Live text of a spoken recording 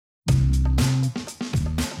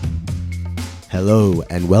Hello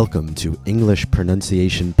and welcome to English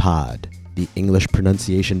Pronunciation Pod, the English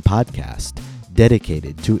pronunciation podcast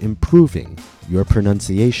dedicated to improving your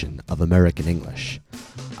pronunciation of American English.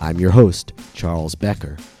 I'm your host, Charles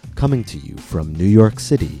Becker, coming to you from New York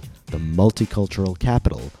City, the multicultural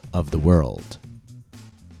capital of the world.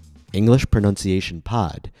 English Pronunciation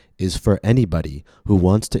Pod is for anybody who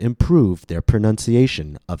wants to improve their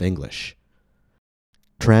pronunciation of English.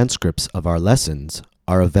 Transcripts of our lessons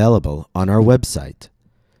are available on our website,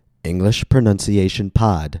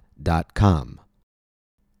 englishpronunciationpod.com.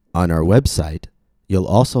 On our website, you'll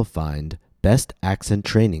also find Best Accent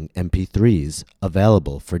Training MP3s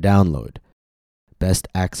available for download. Best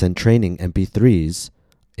Accent Training MP3s,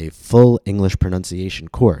 a full English pronunciation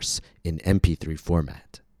course in MP3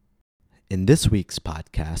 format. In this week's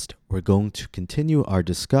podcast, we're going to continue our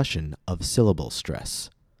discussion of syllable stress.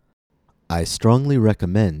 I strongly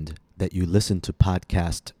recommend that you listen to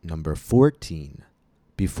podcast number 14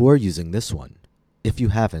 before using this one, if you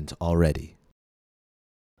haven't already.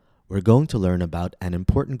 We're going to learn about an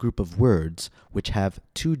important group of words which have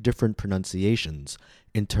two different pronunciations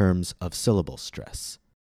in terms of syllable stress.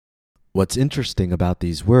 What's interesting about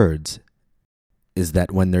these words is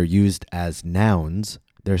that when they're used as nouns,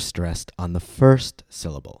 they're stressed on the first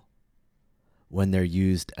syllable. When they're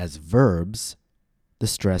used as verbs, the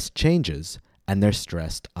stress changes and they're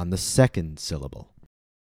stressed on the second syllable.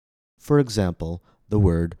 For example, the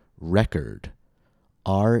word record,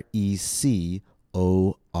 R-E-C-O-R-D,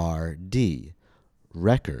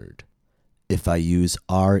 record. If I use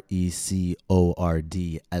R-E-C-O-R-D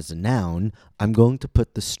as a noun, I'm going to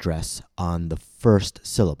put the stress on the first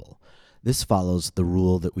syllable. This follows the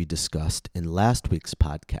rule that we discussed in last week's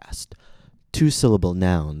podcast. Two-syllable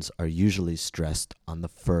nouns are usually stressed on the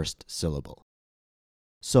first syllable.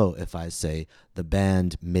 So if I say, the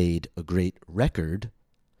band made a great record,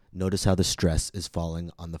 notice how the stress is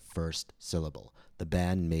falling on the first syllable. The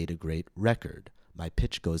band made a great record. My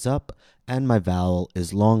pitch goes up and my vowel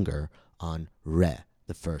is longer on re,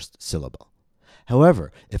 the first syllable.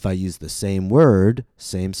 However, if I use the same word,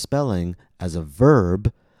 same spelling, as a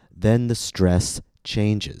verb, then the stress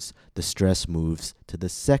changes. The stress moves to the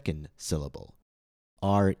second syllable.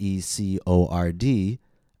 R-E-C-O-R-D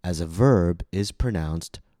as a verb is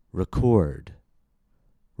pronounced record.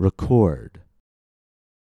 Record.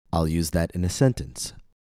 I'll use that in a sentence.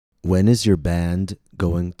 When is your band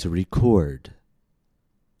going to record?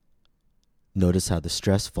 Notice how the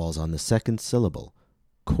stress falls on the second syllable.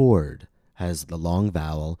 Cord has the long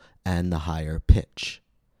vowel and the higher pitch.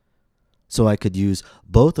 So I could use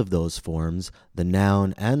both of those forms, the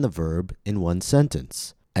noun and the verb, in one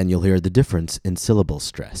sentence, and you'll hear the difference in syllable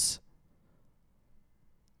stress.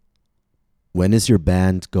 When is your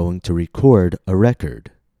band going to record a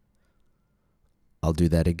record? I'll do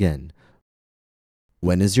that again.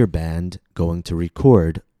 When is your band going to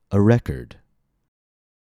record a record?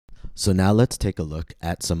 So now let's take a look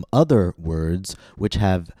at some other words which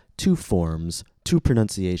have two forms, two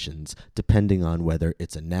pronunciations, depending on whether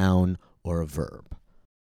it's a noun or a verb.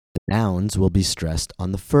 The nouns will be stressed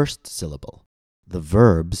on the first syllable. The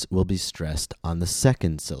verbs will be stressed on the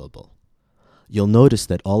second syllable. You'll notice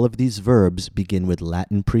that all of these verbs begin with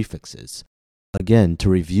Latin prefixes. Again, to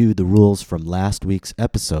review the rules from last week's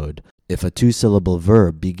episode, if a two-syllable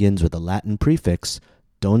verb begins with a Latin prefix,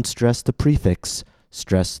 don't stress the prefix,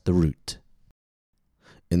 stress the root.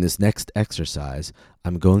 In this next exercise,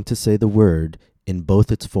 I'm going to say the word in both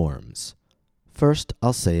its forms. First,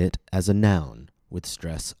 I'll say it as a noun with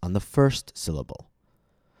stress on the first syllable.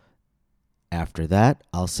 After that,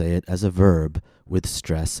 I'll say it as a verb with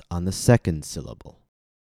stress on the second syllable.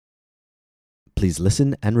 Please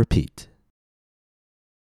listen and repeat.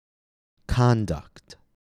 Conduct.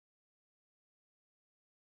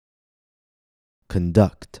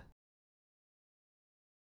 Conduct.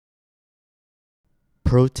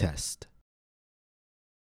 Protest.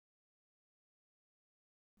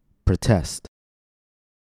 Protest.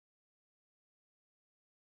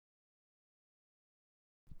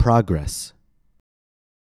 Progress.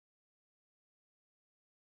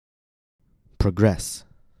 Progress.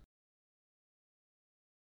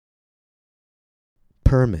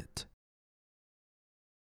 Permit.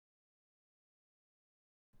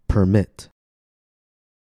 Permit.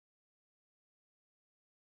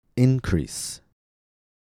 Increase.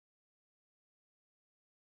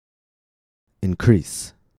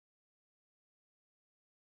 Increase.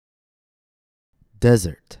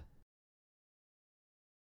 Desert.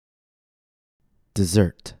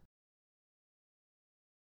 Desert.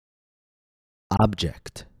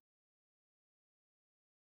 Object.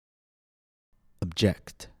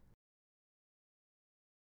 Object.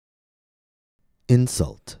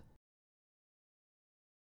 insult,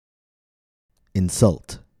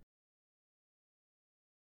 insult,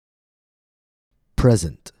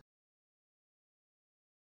 present,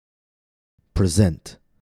 present,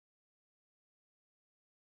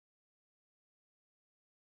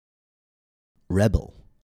 rebel,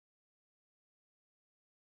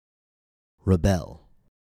 rebel,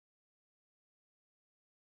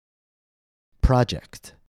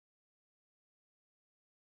 project,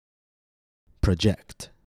 project,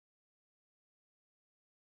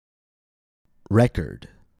 record,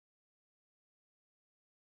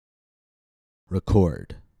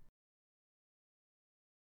 record,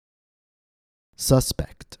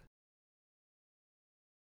 suspect,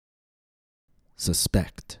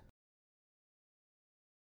 suspect.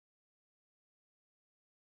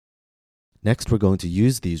 Next, we're going to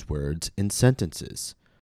use these words in sentences.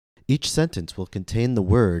 Each sentence will contain the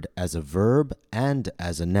word as a verb and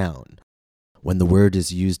as a noun. When the word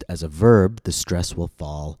is used as a verb, the stress will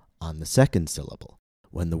fall on the second syllable.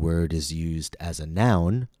 When the word is used as a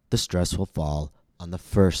noun, the stress will fall on the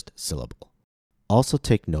first syllable. Also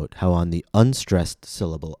take note how on the unstressed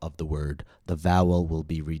syllable of the word, the vowel will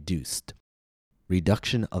be reduced.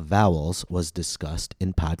 Reduction of vowels was discussed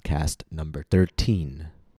in podcast number 13.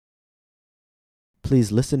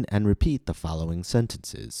 Please listen and repeat the following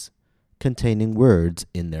sentences, containing words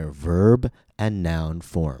in their verb and noun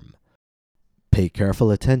form. Pay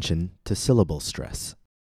careful attention to syllable stress.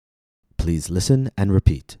 Please listen and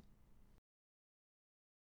repeat.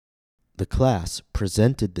 The class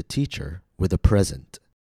presented the teacher with a present.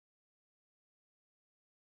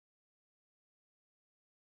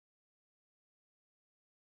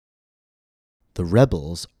 The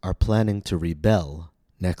rebels are planning to rebel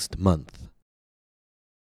next month.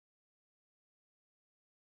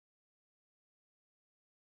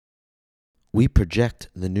 We project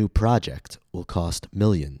the new project will cost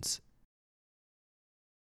millions.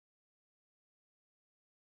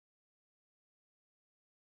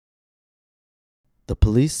 The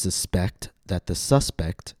police suspect that the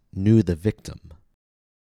suspect knew the victim.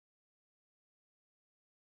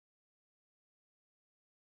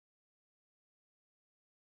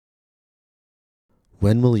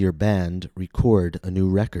 When will your band record a new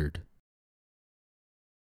record?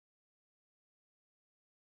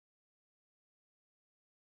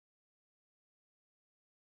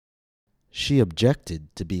 She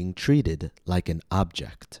objected to being treated like an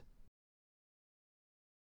object.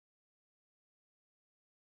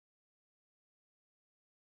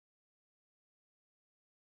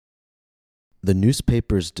 The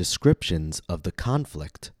newspaper's descriptions of the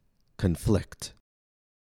conflict conflict.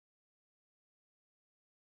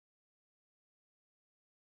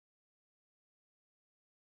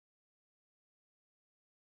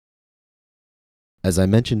 As I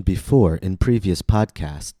mentioned before in previous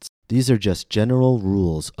podcasts, these are just general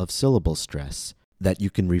rules of syllable stress that you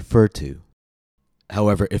can refer to.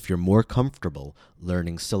 However, if you're more comfortable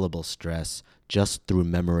learning syllable stress just through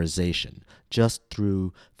memorization, just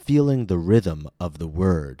through feeling the rhythm of the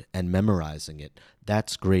word and memorizing it,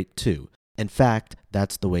 that's great too. In fact,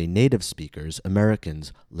 that's the way native speakers,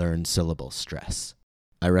 Americans, learn syllable stress.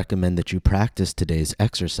 I recommend that you practice today's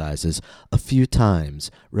exercises a few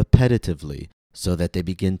times, repetitively, so that they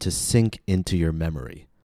begin to sink into your memory.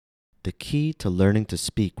 The key to learning to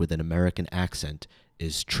speak with an American accent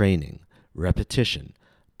is training, repetition,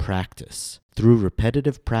 practice. Through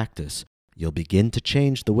repetitive practice, you'll begin to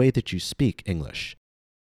change the way that you speak English.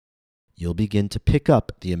 You'll begin to pick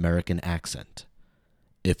up the American accent.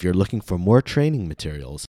 If you're looking for more training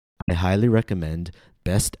materials, I highly recommend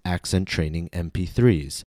Best Accent Training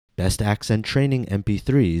MP3s. Best Accent Training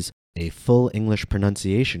MP3s, a full English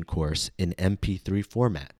pronunciation course in MP3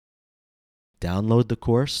 format. Download the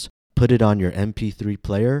course, put it on your MP3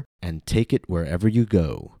 player, and take it wherever you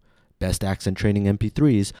go. Best Accent Training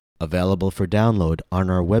MP3s available for download on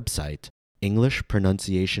our website,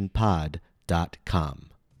 EnglishPronunciationPod.com.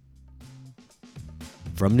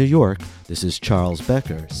 From New York, this is Charles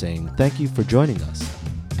Becker saying thank you for joining us,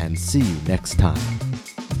 and see you next time.